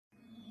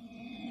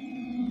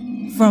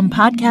from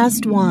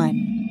Podcast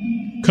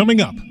One.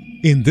 Coming up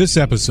in this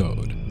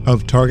episode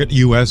of Target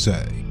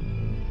USA.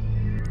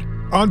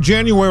 On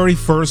January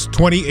 1st,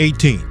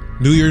 2018,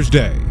 New Year's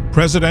Day,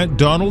 President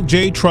Donald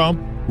J. Trump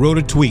wrote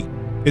a tweet.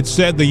 It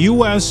said the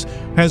U.S.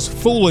 has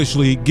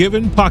foolishly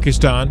given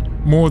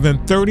Pakistan more than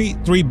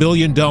 $33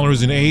 billion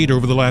in aid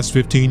over the last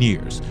 15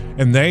 years,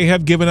 and they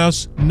have given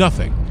us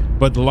nothing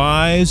but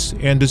lies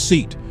and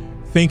deceit,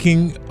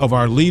 thinking of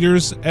our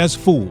leaders as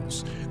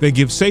fools. They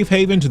give safe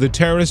haven to the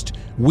terrorists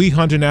we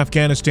hunt in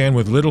Afghanistan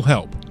with little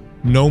help.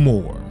 No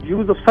more.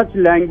 Use of such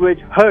language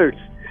hurts.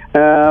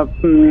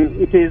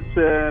 It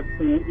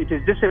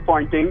is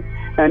disappointing,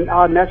 and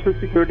our National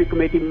Security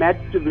Committee met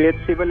where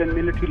civil and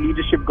military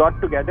leadership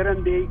got together,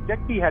 and they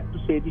exactly had to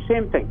say the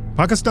same thing.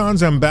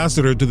 Pakistan's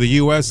ambassador to the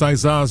U.S.,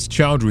 Aizaz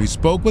Chowdhury,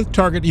 spoke with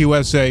Target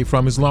USA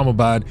from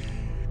Islamabad,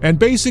 and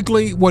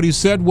basically what he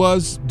said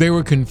was they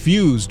were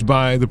confused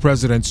by the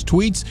president's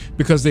tweets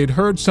because they'd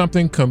heard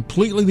something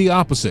completely the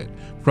opposite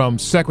from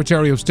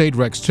Secretary of State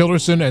Rex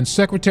Tillerson and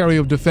Secretary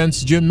of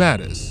Defense Jim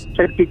Mattis.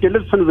 Secretary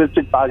Tillerson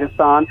visited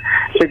Pakistan,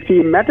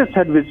 Secretary Mattis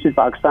had visited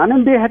Pakistan,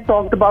 and they had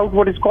talked about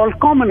what is called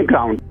common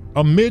ground.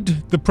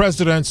 Amid the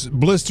president's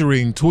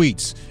blistering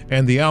tweets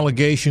and the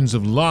allegations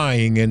of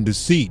lying and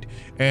deceit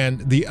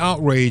and the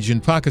outrage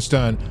in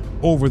Pakistan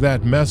over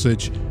that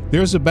message,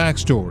 there's a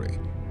backstory.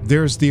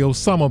 There's the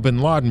Osama bin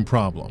Laden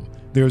problem.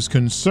 There's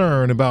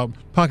concern about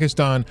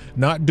Pakistan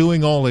not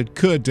doing all it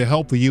could to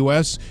help the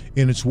U.S.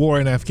 in its war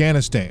in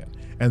Afghanistan.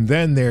 And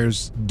then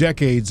there's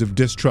decades of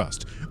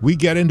distrust. We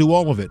get into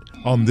all of it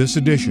on this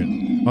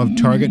edition of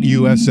Target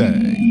USA,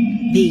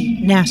 the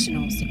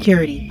National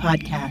Security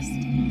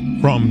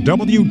Podcast. From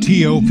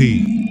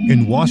WTOP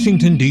in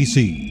Washington,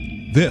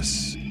 D.C.,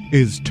 this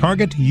is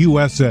Target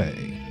USA.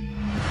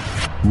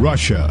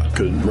 Russia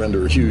could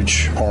render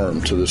huge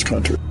harm to this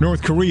country.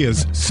 North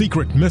Korea's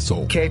secret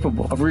missile.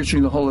 Capable of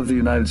reaching the whole of the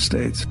United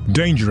States.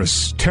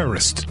 Dangerous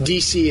terrorist.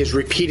 D.C. is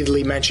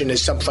repeatedly mentioned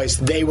as someplace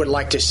they would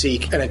like to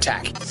seek an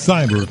attack.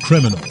 Cyber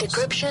criminals.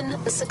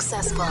 Decryption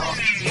successful.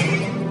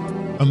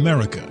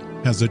 America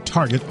has a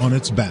target on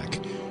its back.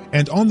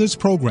 And on this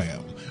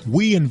program,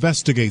 we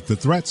investigate the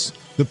threats,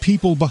 the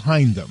people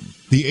behind them,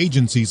 the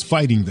agencies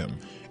fighting them,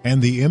 and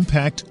the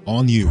impact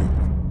on you.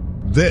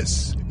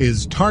 This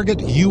is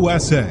Target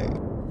USA,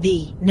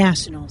 the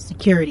National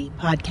Security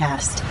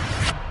Podcast.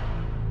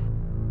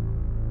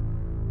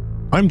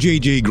 I'm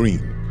J.J.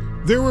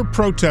 Green. There were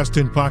protests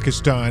in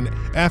Pakistan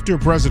after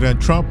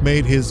President Trump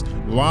made his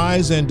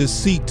lies and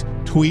deceit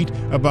tweet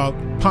about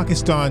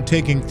Pakistan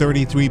taking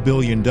 $33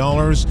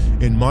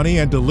 billion in money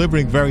and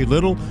delivering very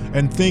little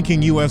and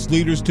thinking U.S.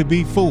 leaders to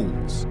be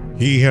fools.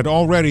 He had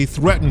already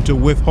threatened to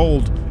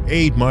withhold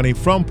aid money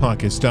from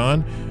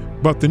Pakistan,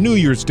 but the New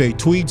Year's Day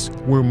tweets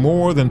were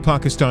more than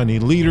Pakistani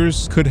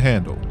leaders could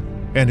handle.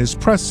 And his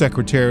press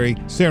secretary,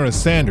 Sarah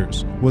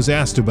Sanders, was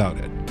asked about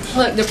it.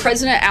 Look, the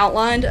president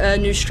outlined a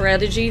new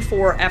strategy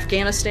for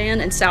Afghanistan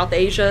and South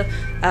Asia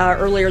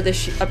earlier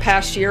this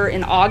past year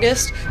in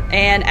August.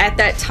 And at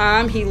that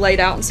time, he laid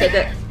out and said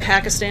that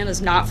Pakistan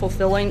is not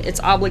fulfilling its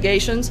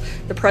obligations.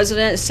 The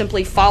president is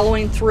simply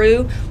following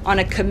through on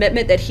a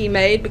commitment that he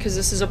made, because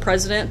this is a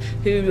president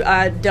who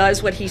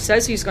does what he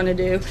says he's going to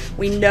do.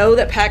 We know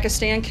that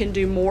Pakistan can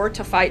do more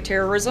to fight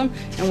terrorism,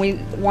 and we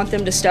want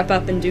them to step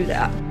up and do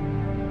that.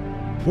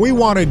 We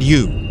wanted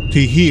you to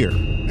hear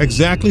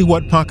exactly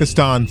what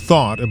Pakistan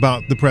thought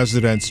about the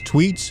president's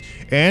tweets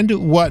and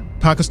what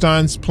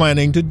Pakistan's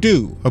planning to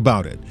do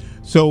about it.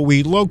 So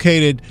we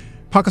located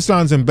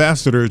Pakistan's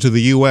ambassador to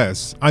the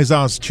U.S.,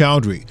 Aizaz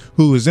Chowdhury,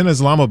 who was in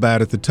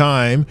Islamabad at the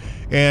time,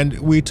 and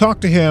we talked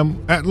to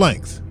him at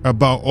length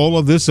about all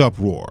of this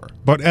uproar.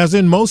 But as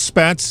in most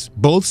spats,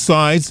 both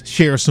sides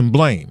share some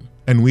blame,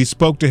 and we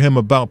spoke to him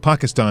about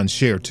Pakistan's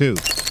share too.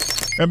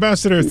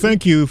 Ambassador,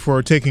 thank you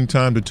for taking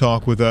time to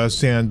talk with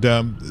us, and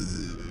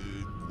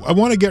I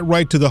want to get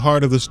right to the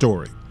heart of the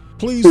story.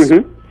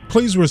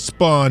 Please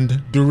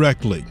respond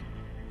directly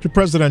to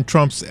President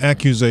Trump's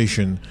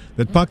accusation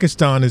that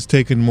Pakistan has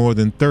taken more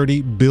than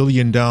 $30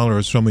 billion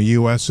from the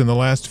U.S. in the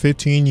last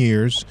 15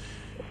 years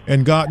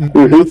and gotten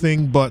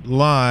nothing but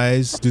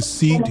lies,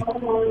 deceit,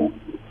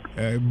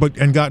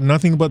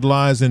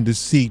 and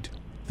deceit,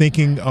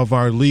 thinking of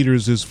our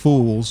leaders as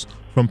fools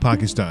from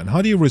Pakistan.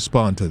 How do you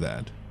respond to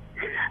that?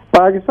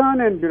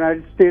 Pakistan and the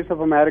United States of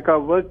America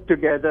worked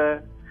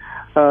together,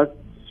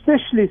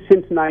 especially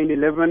since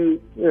 9/11,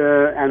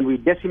 and we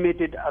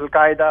decimated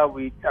Al-Qaeda.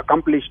 We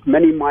accomplished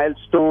many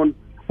milestones.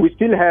 We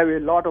still have a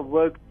lot of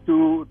work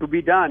to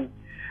be done.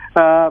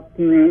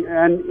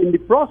 And in the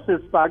process,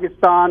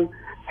 Pakistan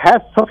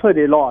has suffered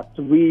a lot.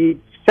 We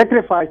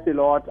sacrificed a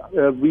lot.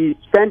 We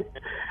spent,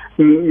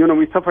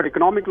 we suffered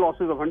economic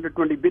losses of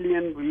 120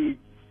 billion.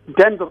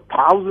 Tens of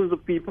thousands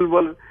of people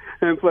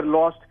were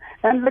lost.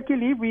 And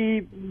luckily,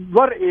 we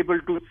were able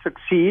to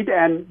succeed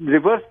and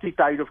reverse the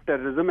tide of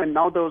terrorism, and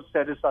now those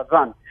terrorists are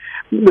on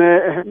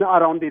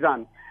the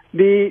run.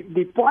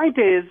 The point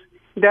is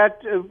that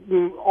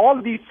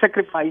all these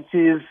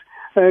sacrifices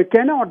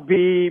cannot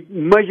be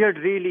measured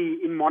really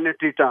in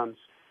monetary terms.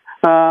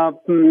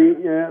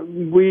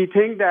 We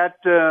think that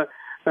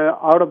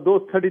out of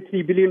those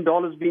 $33 billion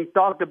being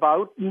talked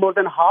about, more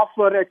than half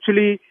were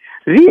actually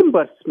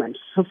reimbursements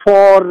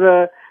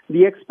for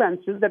the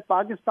expenses that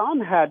Pakistan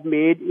had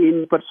made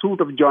in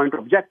pursuit of joint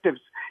objectives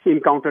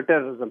in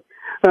counterterrorism.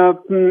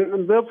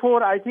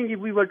 Therefore, I think if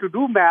we were to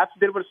do math,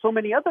 there were so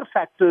many other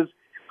factors.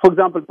 For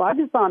example,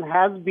 Pakistan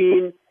has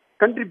been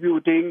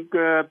contributing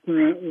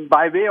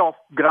by way of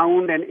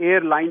ground and air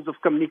lines of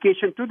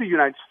communication to the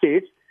United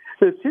States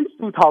since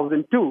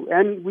 2002.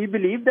 And we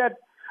believe that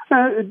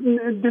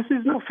this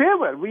is no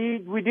favor.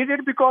 We did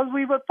it because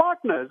we were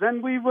partners,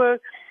 and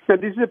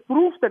this is a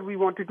proof that we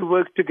wanted to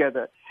work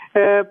together.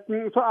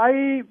 So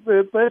I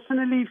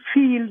personally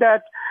feel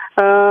that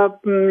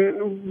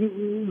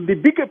the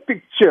bigger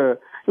picture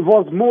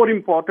was more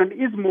important,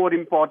 is more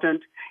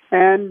important,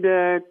 and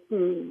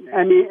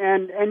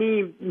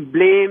any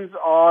blames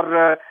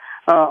or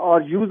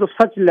use of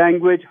such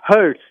language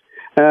hurts.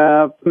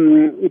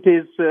 It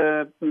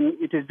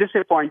is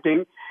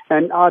disappointing.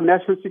 And our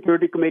National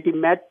Security Committee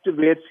met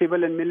where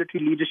civil and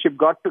military leadership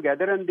got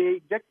together, and they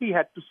exactly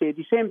had to say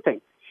the same thing.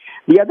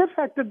 The other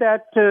factor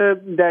that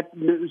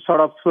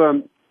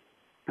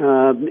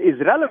is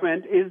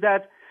relevant is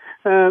that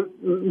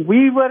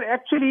we were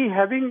actually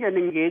having an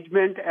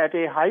engagement at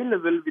a high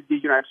level with the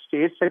United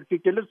States. Secretary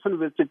Tillerson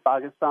visited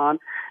Pakistan,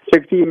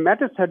 Secretary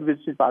Mattis had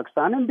visited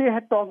Pakistan, and they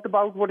had talked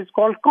about what is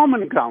called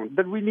common ground,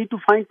 that we need to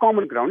find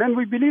common ground. And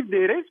we believe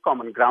there is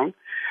common ground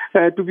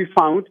to be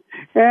found.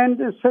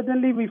 And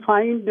suddenly we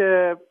find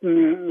that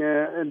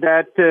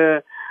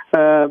the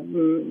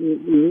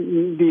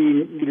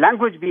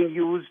language being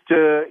used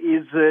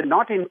is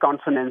not in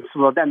consonance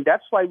with, and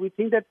that's why we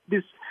think that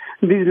this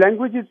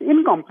language is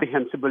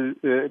incomprehensible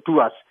to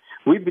us.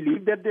 We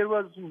believe that there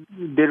was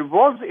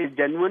a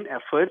genuine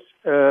effort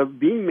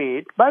being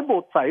made by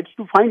both sides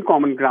to find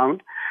common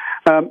ground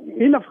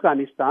in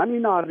Afghanistan,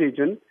 in our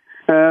region,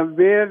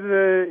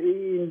 where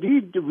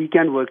indeed we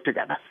can work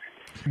together.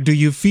 Do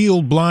you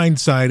feel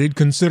blindsided,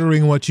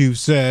 considering what you've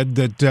said,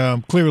 that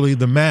clearly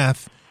the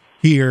math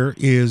here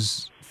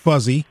is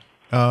fuzzy?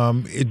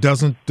 It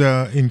doesn't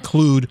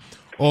include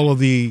all of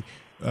the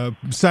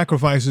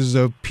sacrifices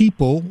of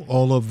people,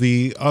 all of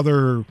the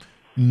other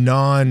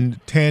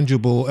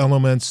non-tangible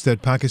elements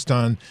that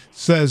Pakistan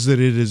says that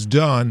it has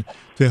done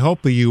to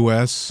help the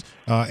U.S.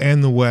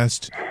 And the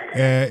West.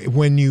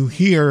 When you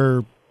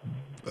hear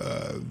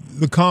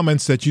the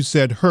comments that you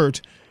said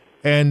hurt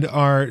and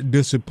are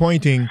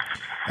disappointing,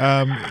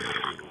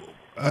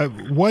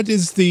 what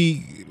is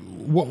the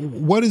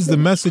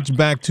message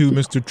back to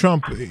Mr.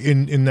 Trump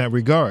in that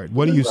regard?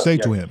 What do you say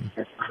to him?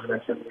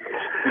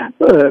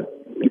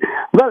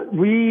 Well,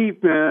 we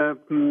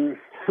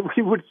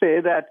would say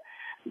that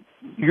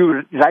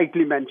you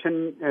rightly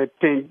mentioned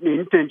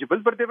intangible,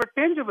 but there were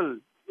tangible,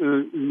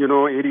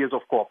 areas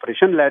of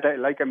cooperation.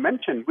 Like I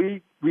mentioned,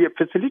 we have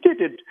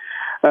facilitated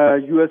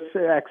U.S.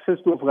 access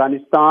to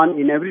Afghanistan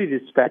in every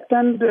respect,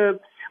 and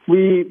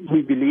we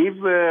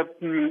believe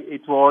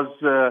it was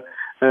a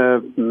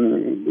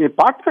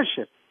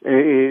partnership.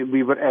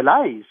 We were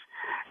allies.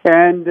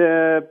 And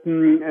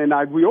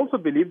we also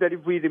believe that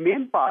if we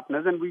remain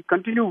partners and we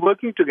continue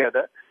working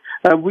together,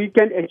 we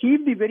can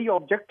achieve the very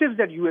objectives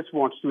that U.S.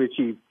 wants to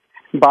achieve.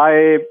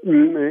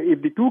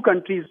 If the two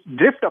countries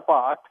drift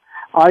apart,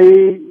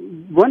 I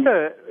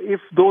wonder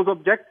if those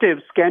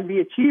objectives can be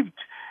achieved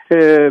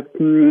as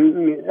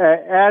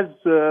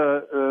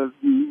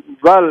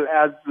well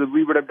as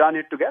we would have done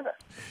it together.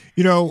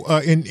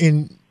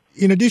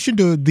 In addition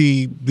to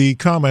the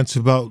comments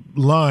about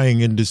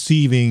lying and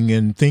deceiving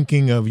and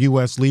thinking of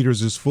U.S.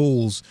 leaders as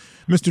fools,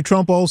 Mr.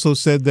 Trump also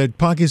said that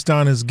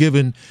Pakistan has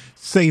given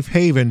safe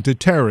haven to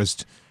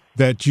terrorists,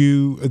 that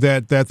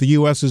the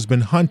U.S. has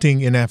been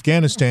hunting in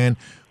Afghanistan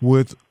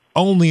with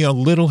only a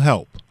little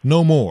help,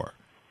 no more.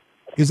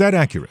 Is that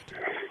accurate?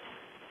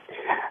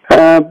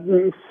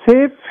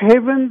 Safe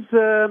havens,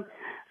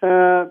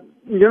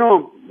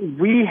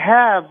 we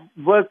have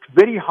worked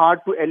very hard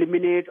to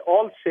eliminate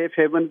all safe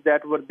havens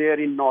that were there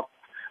in North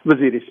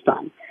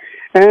Waziristan.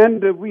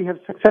 And we have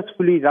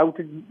successfully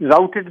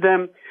routed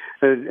them,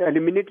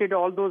 eliminated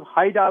all those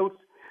hideouts.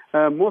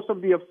 Most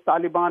of the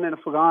Taliban and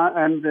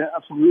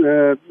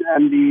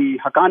the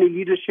Haqqani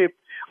leadership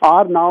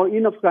are now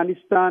in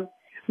Afghanistan.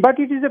 But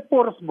it is a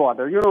porous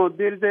border.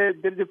 There is a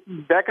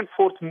back and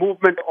forth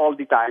movement all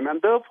the time.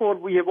 And therefore,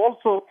 we have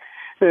also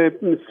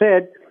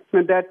said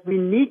that we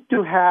need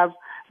to have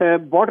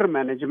border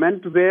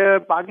management where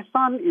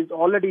Pakistan is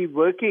already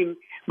working,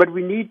 but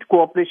we need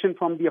cooperation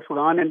from the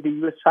Afghan and the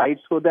U.S.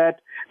 side so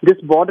that this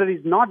border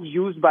is not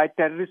used by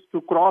terrorists to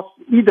cross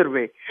either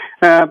way.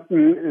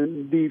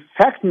 The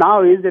fact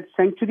now is that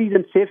sanctuaries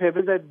and safe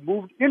havens have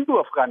moved into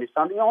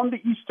Afghanistan on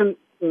the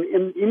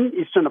in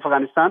eastern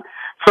Afghanistan,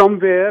 from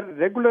where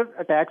regular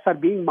attacks are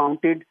being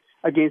mounted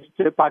against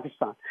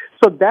Pakistan.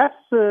 So that's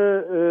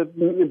the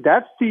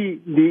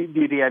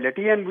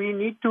reality, and we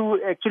need to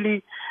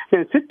actually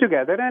sit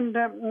together and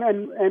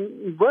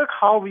work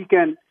how we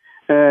can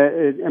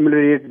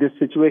ameliorate this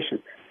situation.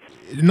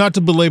 Not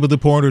to belabor the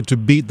point or to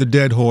beat the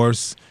dead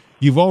horse,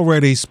 You've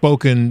already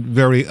spoken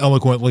very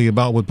eloquently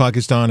about what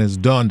Pakistan has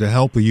done to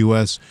help the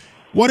U.S.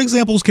 What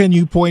examples can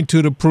you point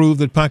to prove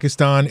that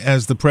Pakistan,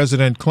 as the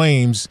president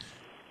claims,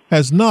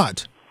 has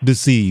not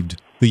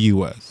deceived the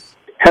U.S.?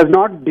 Has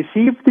not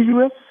deceived the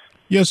U.S.?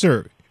 Yes,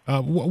 sir.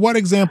 What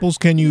examples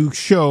can you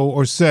show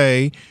or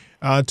say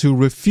to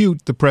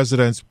refute the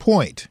president's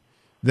point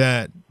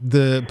that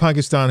the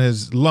Pakistan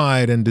has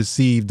lied and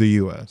deceived the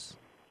U.S.?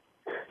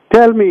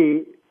 Tell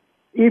me,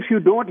 if you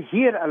don't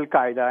hear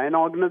Al-Qaeda, an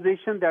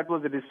organization that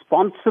was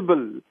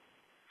responsible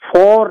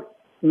for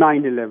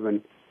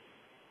 9/11,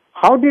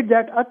 how did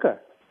that occur?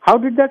 How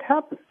did that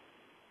happen?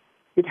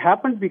 It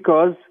happened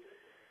because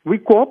we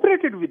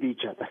cooperated with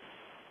each other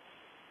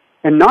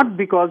and not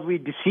because we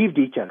deceived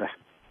each other.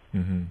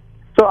 Mm-hmm.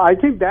 So I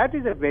think that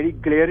is a very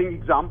glaring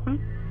example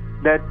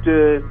that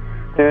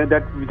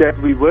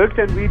we worked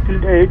and we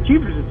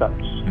achieved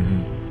results.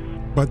 Mm-hmm.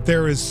 But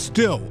there is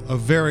still a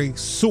very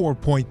sore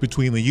point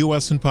between the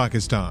U.S. and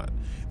Pakistan,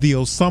 the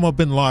Osama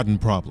bin Laden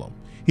problem.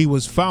 He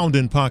was found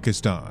in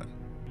Pakistan.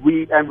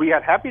 We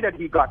are happy that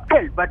he got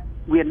killed, but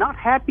we are not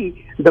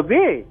happy the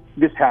way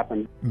this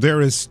happened.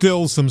 There is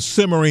still some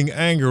simmering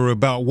anger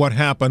about what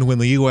happened when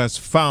the U.S.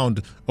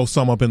 found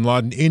Osama bin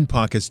Laden in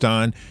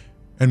Pakistan,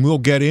 and we'll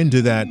get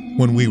into that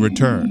when we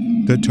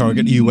return to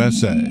Target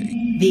USA.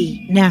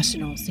 The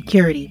National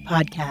Security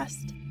Podcast.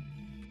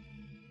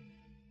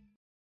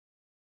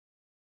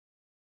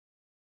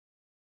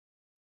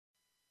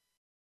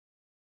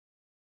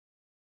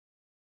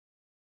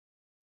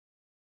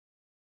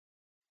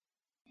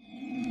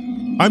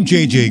 I'm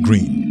J.J.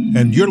 Green,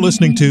 and you're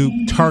listening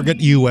to Target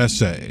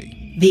USA,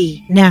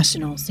 the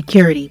National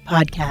Security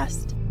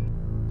Podcast.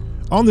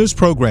 On this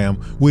program,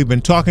 we've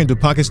been talking to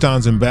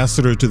Pakistan's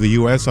ambassador to the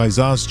U.S.,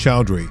 Aizaz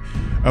Chowdhury,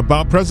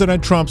 about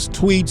President Trump's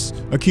tweets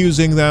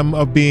accusing them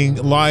of being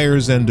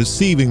liars and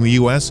deceiving the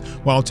U.S.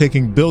 while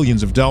taking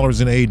billions of dollars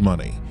in aid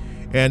money.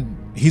 And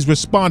he's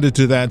responded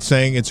to that,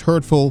 saying it's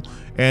hurtful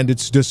and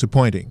it's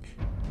disappointing.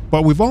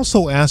 But we've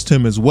also asked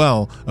him as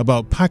well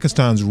about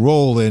Pakistan's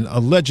role in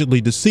allegedly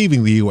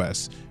deceiving the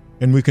U.S.,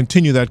 and we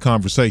continue that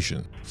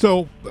conversation.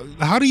 So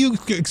how do you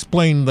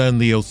explain then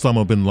the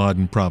Osama bin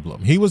Laden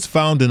problem? He was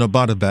found in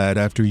Abbottabad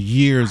after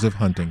years of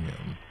hunting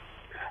him.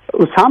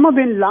 Osama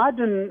bin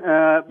Laden,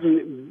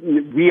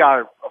 we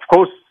are, of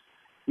course,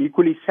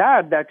 equally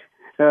sad that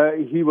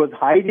he was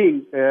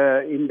hiding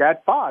in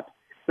that part.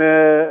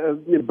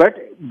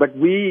 But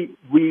we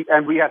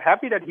are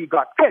happy that he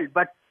got killed.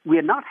 But we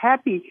are not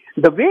happy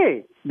the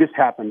way this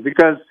happened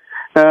because,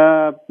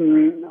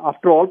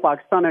 after all,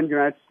 Pakistan and the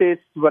United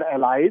States were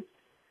allies,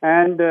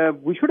 and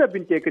we should have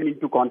been taken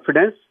into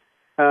confidence.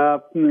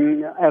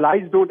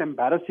 Allies don't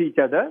embarrass each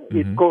other.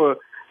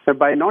 Mm-hmm.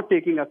 By not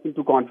taking us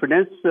into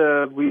confidence,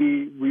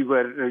 we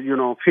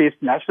were,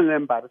 faced national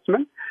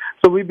embarrassment.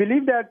 So we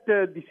believe that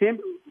the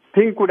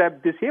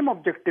same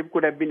objective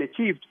could have been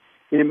achieved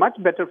in a much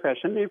better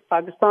fashion if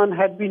Pakistan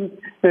had been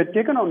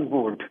taken on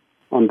board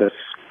on this.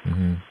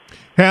 Mm-hmm.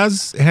 Have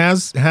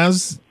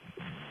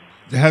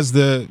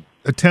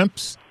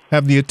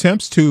the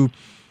attempts to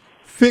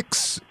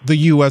fix the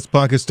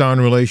U.S.-Pakistan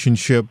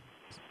relationship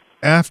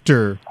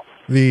after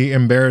the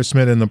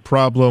embarrassment and the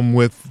problem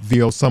with the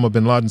Osama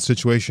bin Laden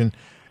situation,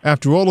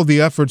 after all of the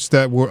efforts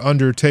that were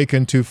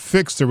undertaken to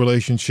fix the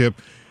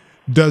relationship,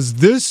 does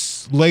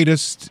this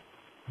latest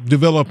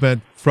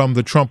development from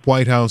the Trump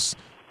White House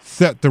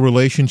set the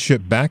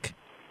relationship back?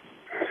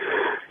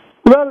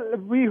 Well,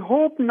 we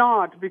hope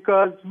not,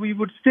 because we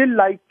would still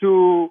like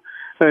to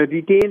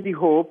retain the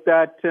hope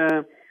that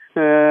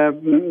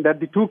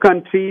the two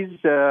countries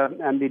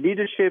and the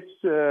leaderships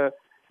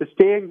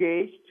stay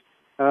engaged.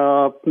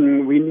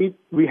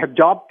 We have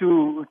job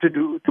to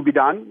be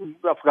done.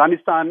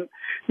 Afghanistan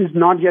is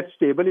not yet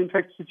stable. In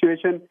fact,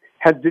 situation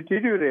has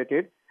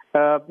deteriorated.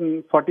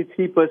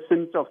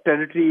 43% of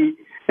territory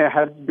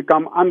has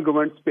become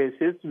ungoverned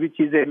spaces, which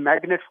is a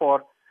magnet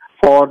for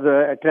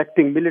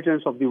attracting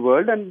militants of the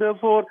world, and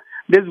therefore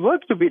there's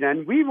work to be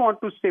done. We want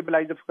to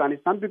stabilize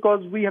Afghanistan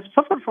because we have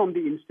suffered from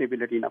the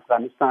instability in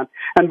Afghanistan,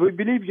 and we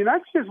believe the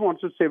United States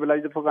wants to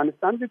stabilize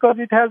Afghanistan because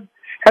it has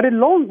had a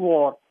long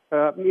war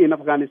in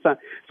Afghanistan.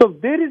 So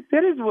there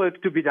is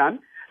work to be done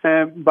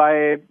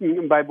by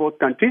both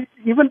countries.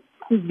 Even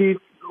the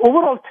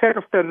overall threat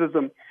of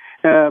terrorism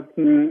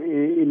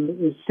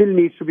still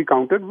needs to be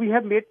countered. We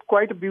have made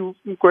quite a few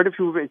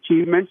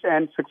achievements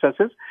and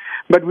successes,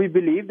 but we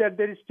believe that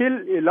there is still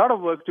a lot of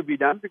work to be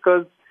done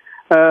because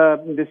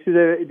this is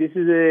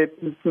a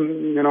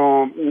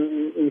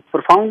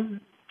profound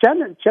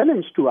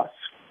challenge to us.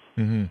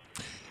 Mm-hmm.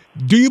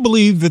 Do you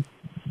believe that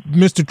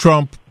Mr.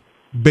 Trump,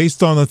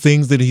 based on the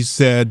things that he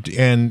said,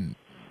 and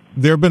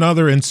there have been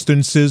other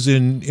instances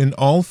in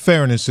all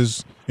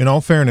fairness,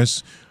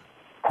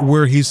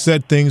 where he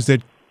said things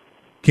that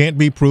can't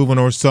be proven,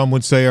 or some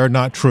would say are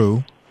not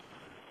true.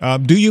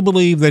 Do you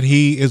believe that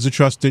he is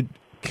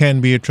can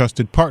be a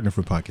trusted partner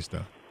for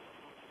Pakistan?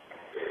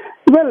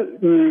 Well,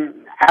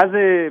 as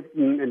a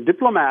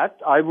diplomat,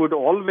 I would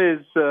always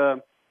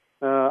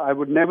I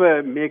would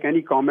never make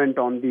any comment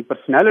on the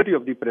personality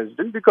of the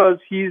president because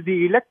he is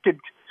the elected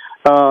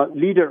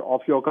leader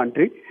of your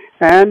country.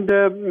 And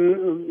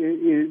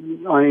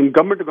in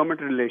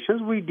government-to-government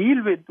relations, we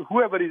deal with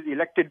whoever is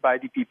elected by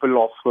the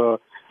people of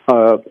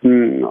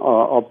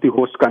the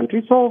host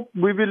country. So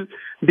we will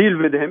deal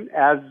with him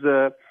as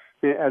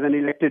an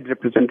elected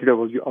representative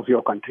of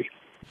your country.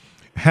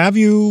 Have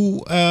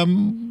you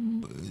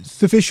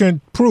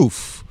sufficient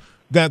proof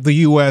that the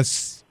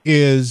U.S.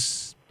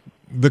 is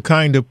the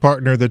kind of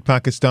partner that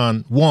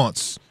Pakistan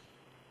wants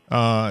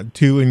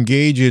to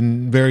engage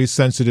in very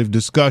sensitive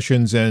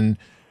discussions and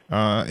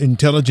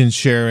intelligence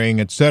sharing,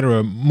 et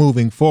cetera,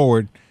 moving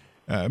forward,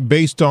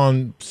 based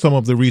on some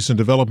of the recent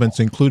developments,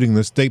 including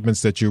the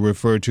statements that you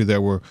referred to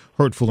that were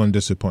hurtful and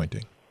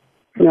disappointing?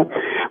 Yeah.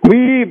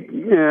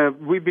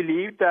 We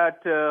believe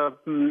that the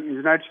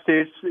United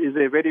States is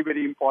a very,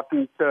 very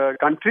important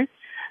country.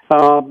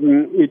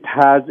 It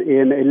has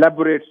an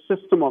elaborate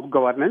system of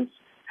governance.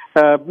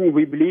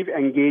 We believe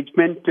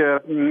engagement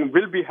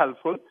will be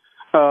helpful.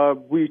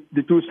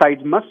 The two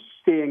sides must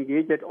stay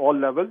engaged at all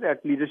levels,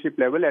 at leadership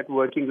level, at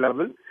working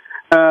level,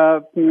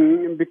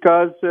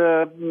 because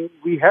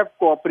we have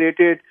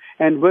cooperated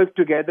and worked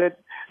together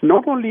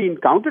not only in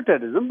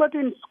counterterrorism, but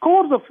in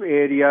scores of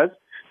areas,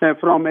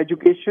 from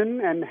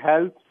education and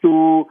health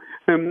to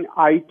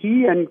IT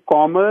and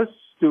commerce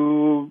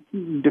to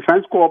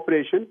defense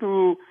cooperation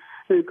to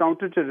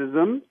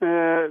counterterrorism.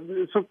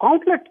 So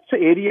countless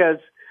areas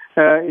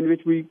in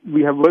which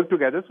we have worked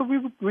together. So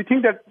we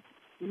think that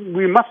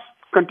we must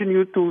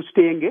continue to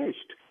stay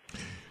engaged.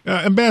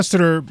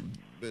 Ambassador,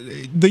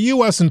 the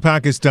U.S. and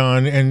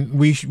Pakistan, and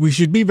we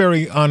should be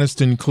very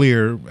honest and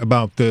clear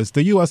about this,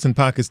 the U.S. and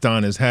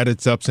Pakistan has had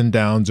its ups and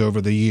downs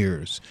over the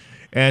years.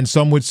 And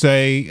some would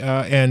say,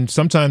 and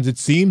sometimes it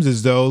seems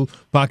as though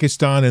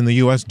Pakistan and the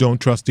U.S. don't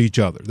trust each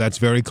other. That's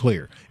very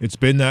clear. It's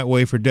been that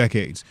way for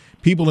decades.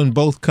 People in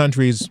both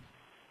countries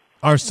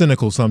are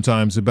cynical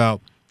sometimes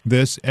about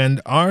this and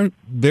are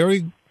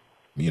very,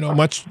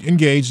 much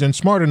engaged and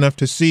smart enough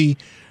to see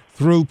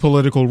through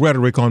political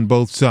rhetoric on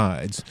both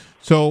sides.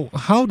 So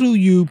how do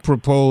you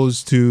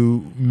propose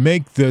to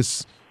make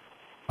this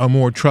a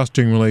more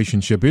trusting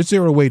relationship? Is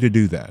there a way to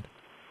do that?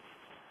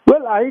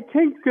 Well, I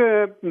think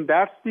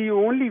that's the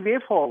only way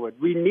forward.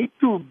 We need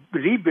to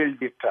rebuild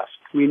the trust.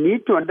 We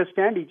need to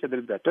understand each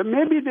other better.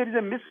 Maybe there is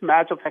a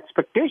mismatch of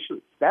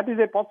expectations. That is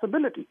a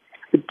possibility.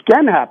 It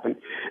can happen.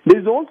 There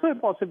is also a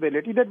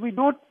possibility that we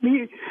don't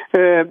need,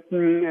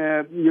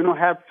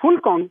 have full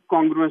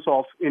congruence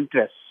of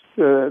interests.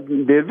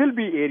 There will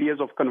be areas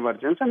of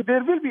convergence and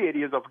there will be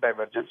areas of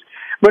divergence.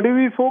 But if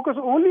we focus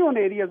only on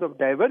areas of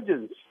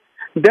divergence,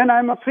 then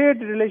I'm afraid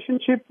the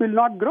relationship will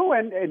not grow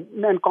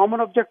and common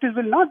objectives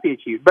will not be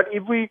achieved. But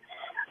if we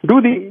do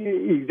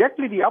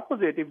exactly the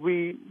opposite, if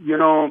we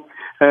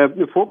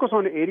focus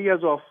on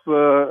areas of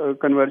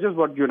convergence,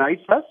 what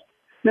unites us,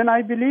 then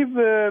I believe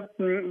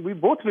we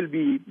both will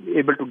be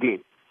able to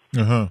gain.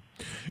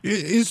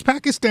 Is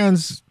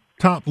Pakistan's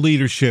top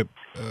leadership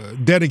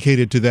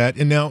dedicated to that?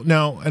 And now,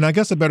 and I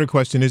guess a better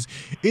question is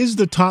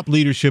the top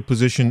leadership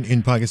position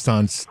in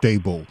Pakistan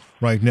stable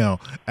right now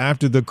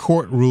after the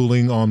court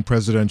ruling on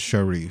President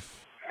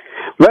Sharif?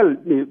 Well,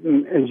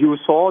 as you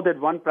saw that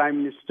one prime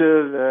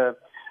minister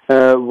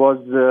was,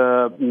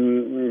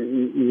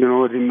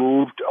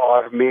 removed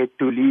or made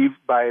to leave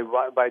by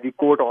the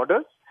court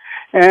orders.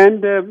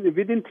 And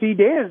within 3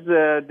 days,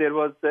 there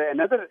was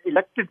another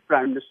elected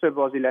prime minister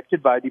was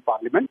elected by the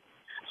parliament.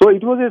 So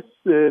it was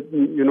a,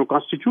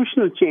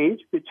 constitutional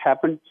change which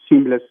happened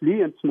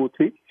seamlessly and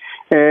smoothly.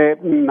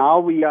 Now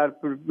we are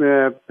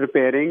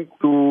preparing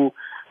to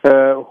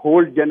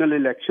hold general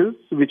elections,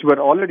 which were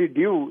already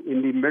due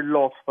in the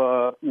middle of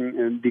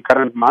the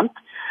current month.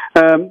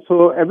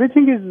 So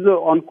everything is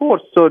on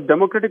course. So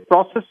democratic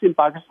process in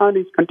Pakistan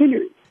is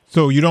continuing.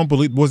 So you don't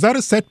believe, was that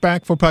a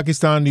setback for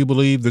Pakistan, do you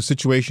believe, the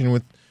situation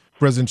with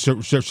President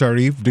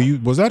Sharif?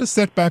 Was that a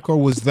setback or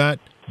was that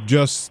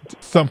just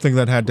something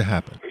that had to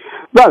happen?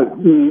 Well,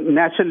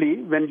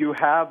 naturally, when you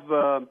have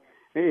a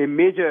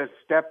major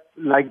step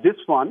like this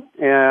one,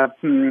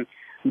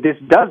 this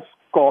does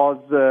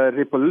cause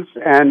ripples.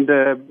 And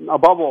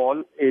above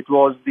all, it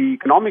was the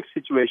economic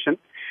situation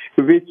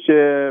which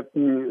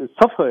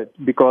suffered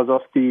because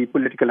of the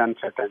political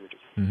uncertainty.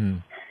 Mm-hmm.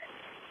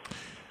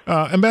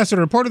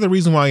 Ambassador, part of the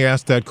reason why I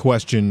asked that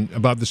question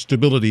about the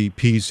stability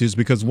piece is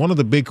because one of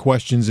the big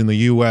questions in the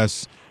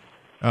U.S.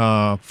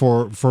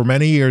 For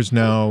many years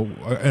now,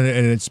 and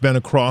it's been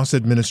across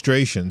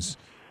administrations,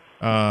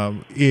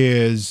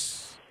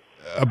 is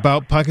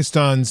about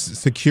Pakistan's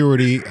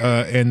security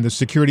and the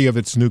security of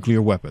its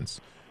nuclear weapons.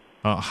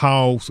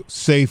 How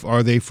safe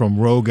are they from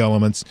rogue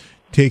elements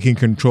taking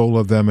control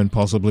of them and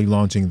possibly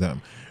launching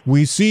them?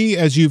 We see,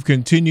 as you've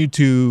continued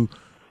to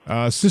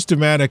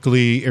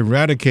systematically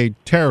eradicate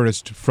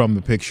terrorists from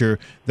the picture,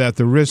 that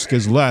the risk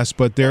is less,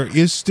 but there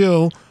is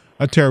still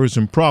a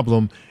terrorism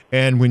problem.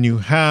 And when you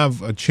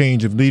have a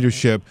change of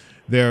leadership,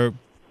 there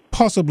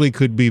possibly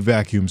could be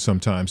vacuums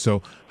sometimes.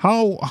 So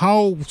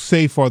how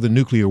safe are the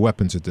nuclear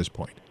weapons at this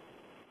point?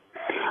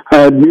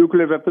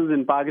 Nuclear weapons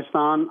in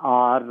Pakistan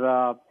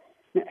are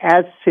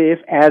as safe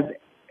as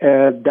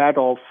that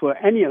of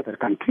any other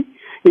country.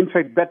 In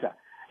fact, better.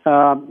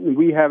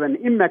 We have an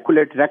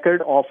immaculate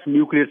record of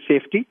nuclear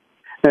safety.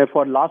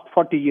 For the last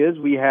 40 years,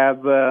 we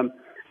have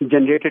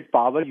generated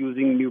power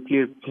using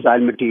nuclear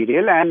fissile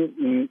material,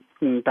 and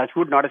touch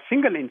wood, not a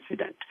single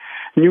incident.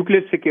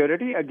 Nuclear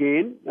security,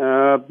 again,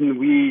 there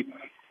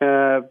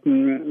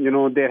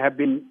have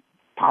been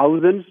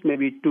thousands,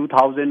 maybe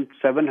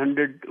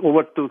 2,700,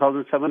 over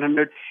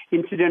 2,700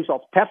 incidents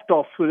of theft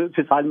of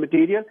fissile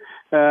material,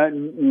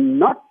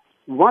 not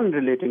one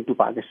relating to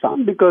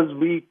Pakistan, because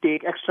we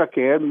take extra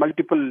care,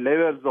 multiple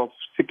layers of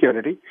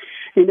security.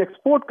 In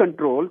export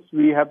controls,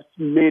 we have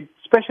made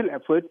special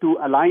effort to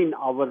align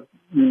our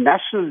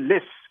national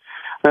lists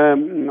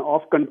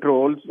of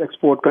controls,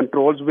 export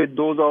controls, with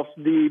those of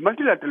the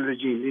multilateral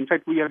regime. In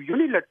fact, we have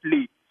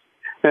unilaterally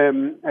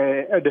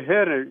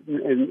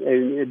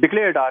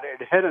declared our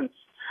adherence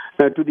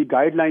to the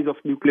guidelines of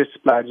Nuclear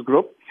Suppliers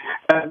Group.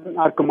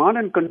 Our command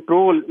and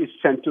control is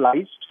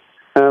centralized.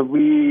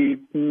 We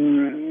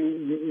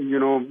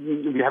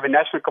have a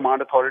national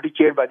command authority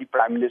chaired by the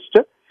Prime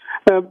Minister.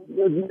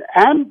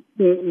 And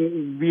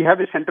we have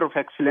a center of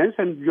excellence,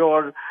 and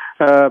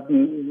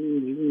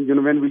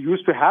when we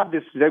used to have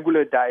this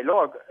regular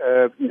dialogue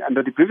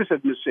under the previous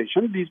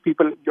administration, these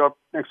people, your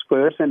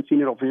experts and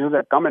senior officials,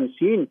 have come and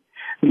seen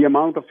the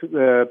amount of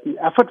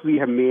effort we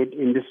have made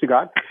in this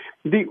regard.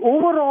 The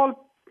overall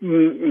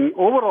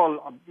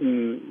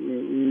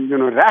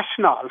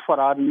rationale for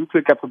our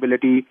nuclear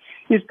capability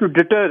is to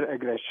deter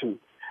aggression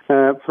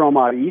from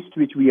our east,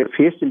 which we have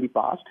faced in the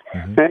past.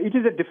 It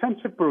is a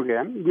defensive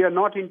program. We are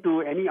not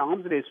into any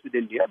arms race with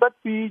India, but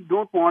we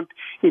don't want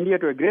India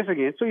to aggress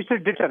again. So it's a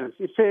deterrence.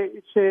 It's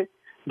a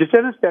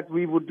deterrence that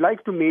we would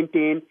like to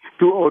maintain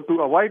to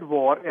avoid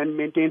war and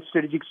maintain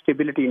strategic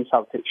stability in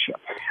South Asia.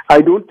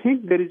 I don't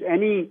think there is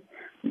any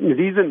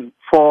reason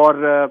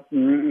for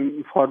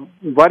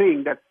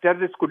worrying that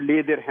terrorists could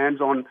lay their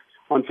hands on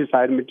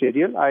fissile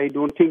material. I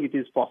don't think it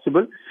is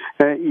possible.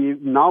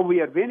 Now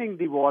we are winning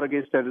the war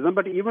against terrorism,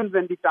 but even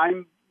when the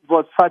time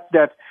was such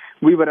that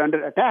we were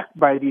under attack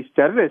by these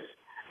terrorists,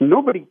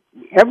 nobody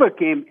ever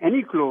came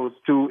any close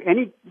to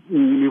any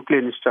nuclear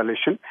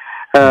installation.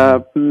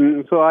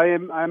 So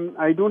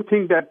I don't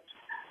think that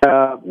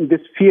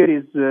this fear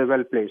is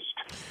well placed.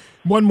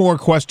 One more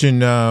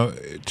question,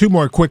 two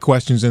more quick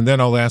questions, and then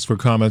I'll ask for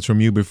comments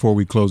from you before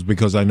we close,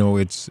 because I know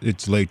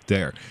it's late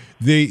there.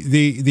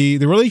 The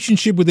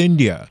relationship with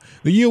India.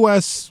 The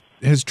U.S.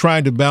 has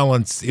tried to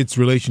balance its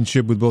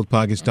relationship with both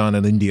Pakistan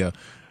and India.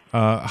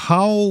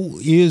 How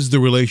is the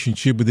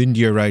relationship with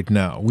India right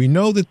now? We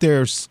know that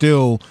there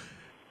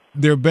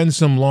have been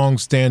some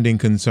long-standing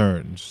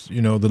concerns.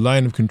 You know, the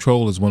line of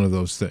control is one of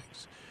those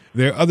things.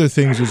 There are other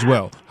things as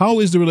well. How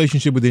is the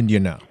relationship with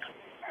India now?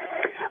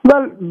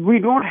 Well, we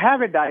don't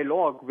have a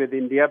dialogue with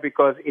India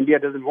because India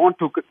doesn't want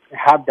to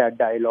have that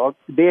dialogue.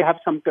 They have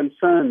some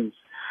concerns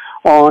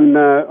on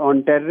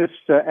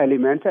terrorist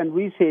elements, and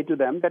we say to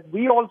them that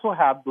we also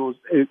have those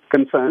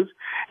concerns,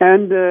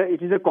 and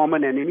it is a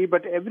common enemy.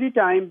 But every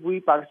time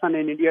Pakistan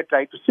and India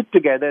try to sit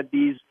together,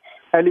 these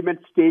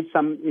elements stage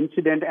some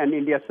incident and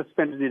India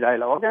suspends the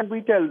dialogue, and we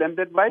tell them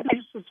that why do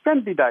you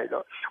suspend the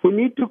dialogue? We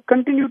need to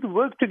continue to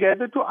work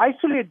together to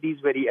isolate these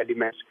very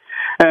elements.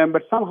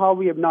 But somehow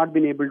we have not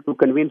been able to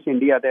convince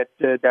India that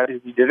that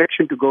is the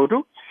direction to go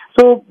to.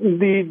 So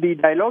the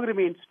dialogue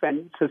remains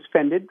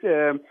suspended.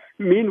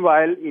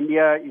 Meanwhile,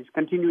 India is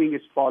continuing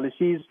its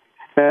policies,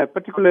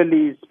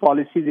 particularly its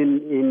policies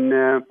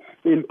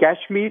in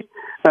Kashmir,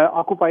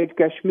 occupied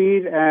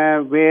Kashmir,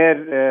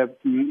 where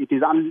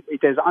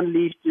it has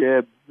unleashed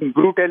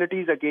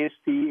brutalities against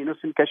the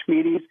innocent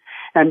Kashmiris,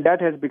 and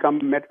that has become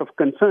a matter of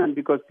concern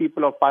because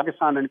people of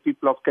Pakistan and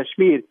people of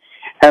Kashmir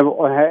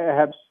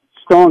have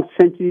strong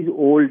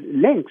centuries-old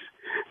links.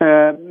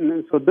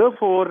 So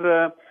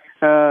therefore,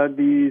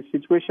 the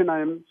situation,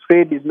 I'm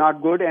afraid, is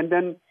not good. And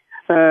then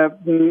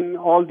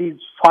all these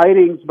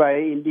firings by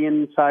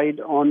Indian side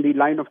on the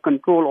line of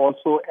control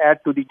also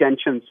add to the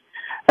tensions.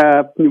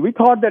 We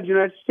thought that the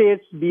United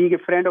States, being a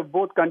friend of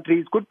both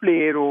countries, could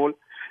play a role,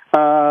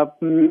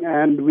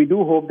 and we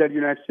do hope that the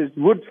United States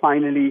would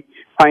finally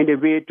find a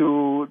way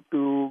to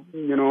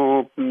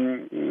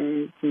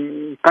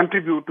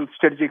contribute to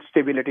strategic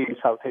stability in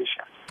South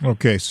Asia.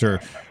 Okay, sir.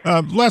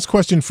 Last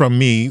question from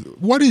me.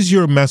 What is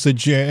your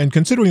message, and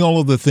considering all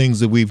of the things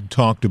that we've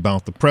talked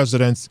about, the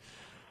president's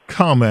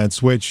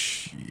comments,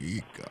 which,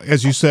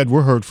 as you said,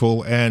 were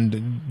hurtful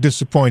and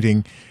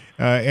disappointing,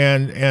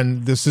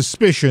 and the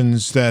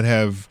suspicions that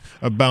have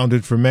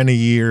abounded for many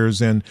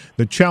years and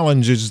the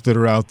challenges that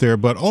are out there,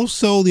 but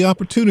also the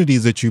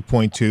opportunities that you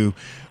point to,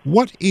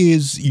 what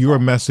is your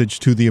message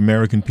to the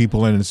American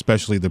people and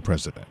especially the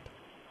president?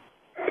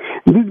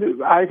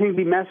 I think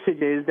the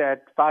message is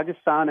that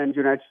Pakistan and the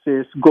United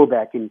States go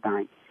back in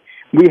time.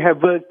 We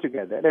have worked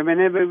together, and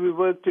whenever we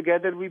worked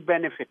together, we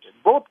benefited.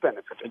 Both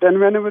benefited, and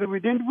whenever we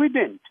didn't, we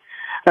didn't.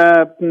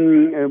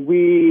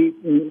 We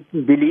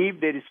believe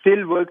there is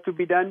still work to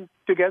be done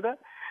together.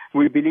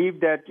 We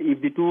believe that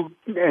if the two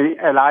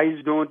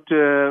allies don't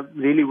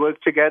really work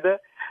together,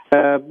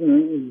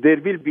 there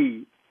will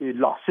be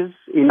losses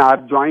in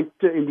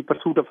the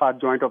pursuit of our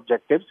joint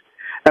objectives.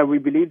 We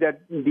believe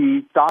that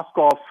the task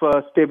of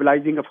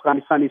stabilizing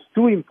Afghanistan is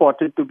too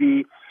important to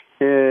be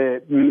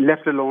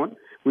left alone.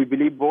 We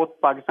believe both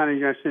Pakistan and the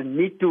United States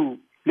need to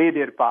play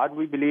their part.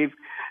 We believe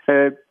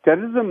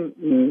terrorism,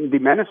 the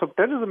menace of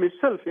terrorism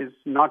itself is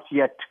not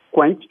yet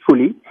quenched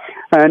fully.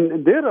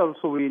 And there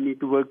also we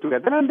need to work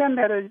together. And then,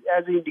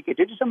 as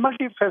indicated, it's a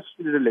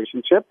multifaceted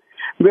relationship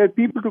where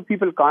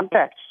people-to-people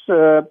contacts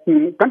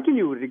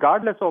continue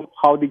regardless of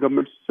how the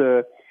governments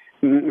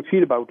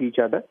feel about each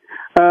other.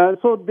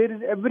 So there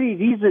is every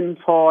reason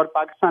for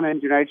Pakistan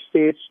and the United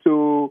States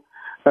to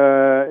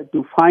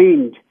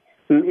find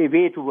a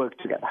way to work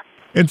together.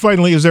 And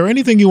finally, is there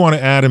anything you want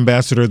to add,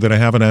 Ambassador, that I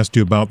haven't asked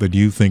you about that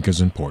you think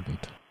is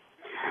important?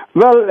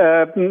 Well,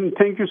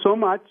 thank you so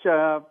much.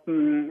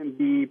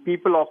 The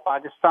people of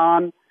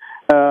Pakistan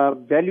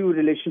value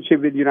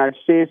relationship with the United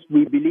States.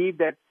 We believe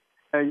that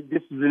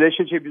this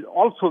relationship is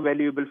also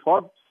valuable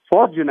for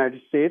the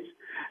United States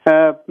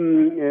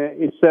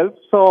itself.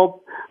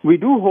 So we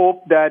do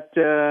hope that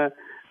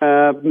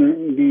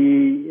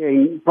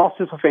the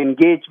process of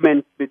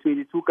engagement between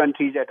the two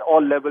countries at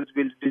all levels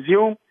will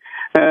resume,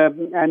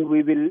 and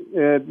we will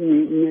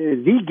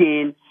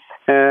regain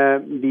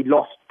the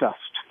lost trust.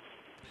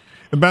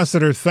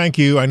 Ambassador, thank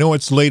you. I know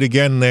it's late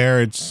again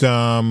there. It's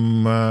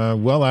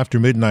well after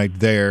midnight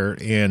there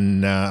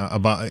in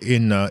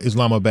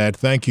Islamabad.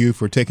 Thank you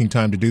for taking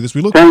time to do this.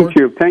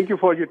 Thank you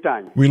for your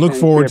time. We look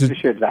forward to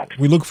appreciate that.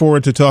 We look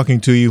forward to talking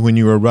to you when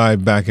you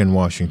arrive back in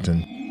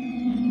Washington.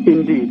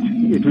 Indeed,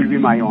 it will be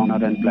my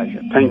honor and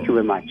pleasure. Thank you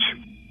very much.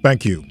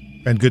 Thank you,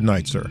 and good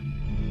night, sir.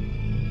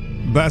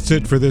 That's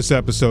it for this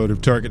episode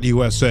of Target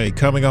USA.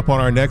 Coming up on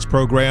our next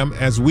program,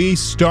 as we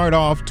start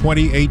off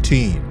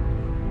 2018,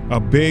 a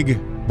big,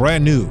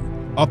 brand new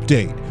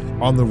update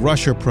on the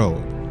Russia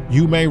probe.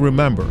 You may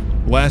remember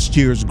last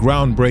year's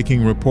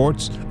groundbreaking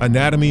reports,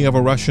 Anatomy of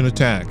a Russian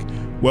Attack.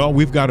 Well,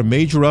 we've got a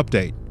major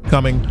update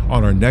coming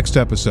on our next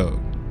episode.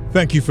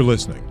 Thank you for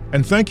listening,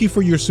 and thank you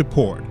for your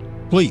support.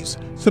 Please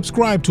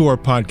subscribe to our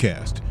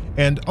podcast,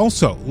 and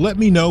also let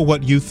me know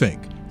what you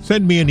think.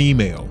 Send me an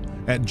email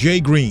at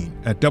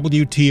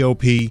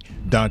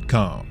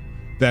jgreen@wtop.com.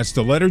 That's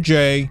the letter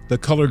J, the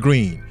color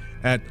green,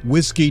 at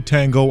Whiskey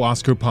Tango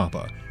Oscar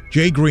Papa.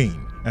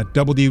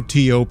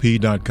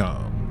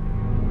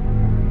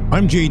 jgreen@wtop.com.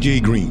 I'm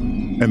J.J.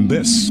 Green, and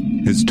this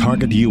is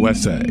Target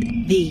USA,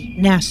 the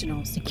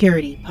National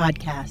Security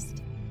Podcast.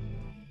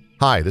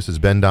 Hi, this is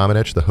Ben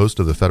Domenech, the host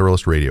of the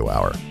Federalist Radio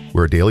Hour.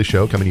 We're a daily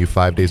show coming to you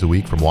 5 days a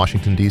week from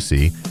Washington,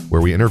 D.C.,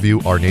 where we interview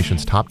our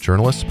nation's top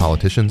journalists,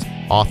 politicians,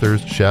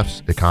 authors,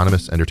 chefs,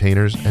 economists,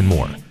 entertainers, and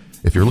more.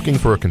 If you're looking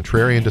for a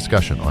contrarian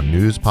discussion on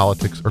news,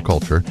 politics, or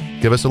culture,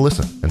 give us a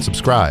listen and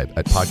subscribe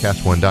at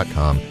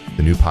podcastone.com,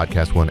 the new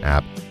Podcast One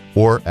app,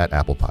 or at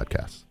Apple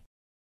Podcasts.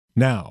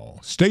 Now,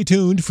 stay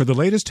tuned for the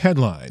latest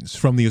headlines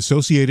from the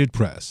Associated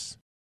Press.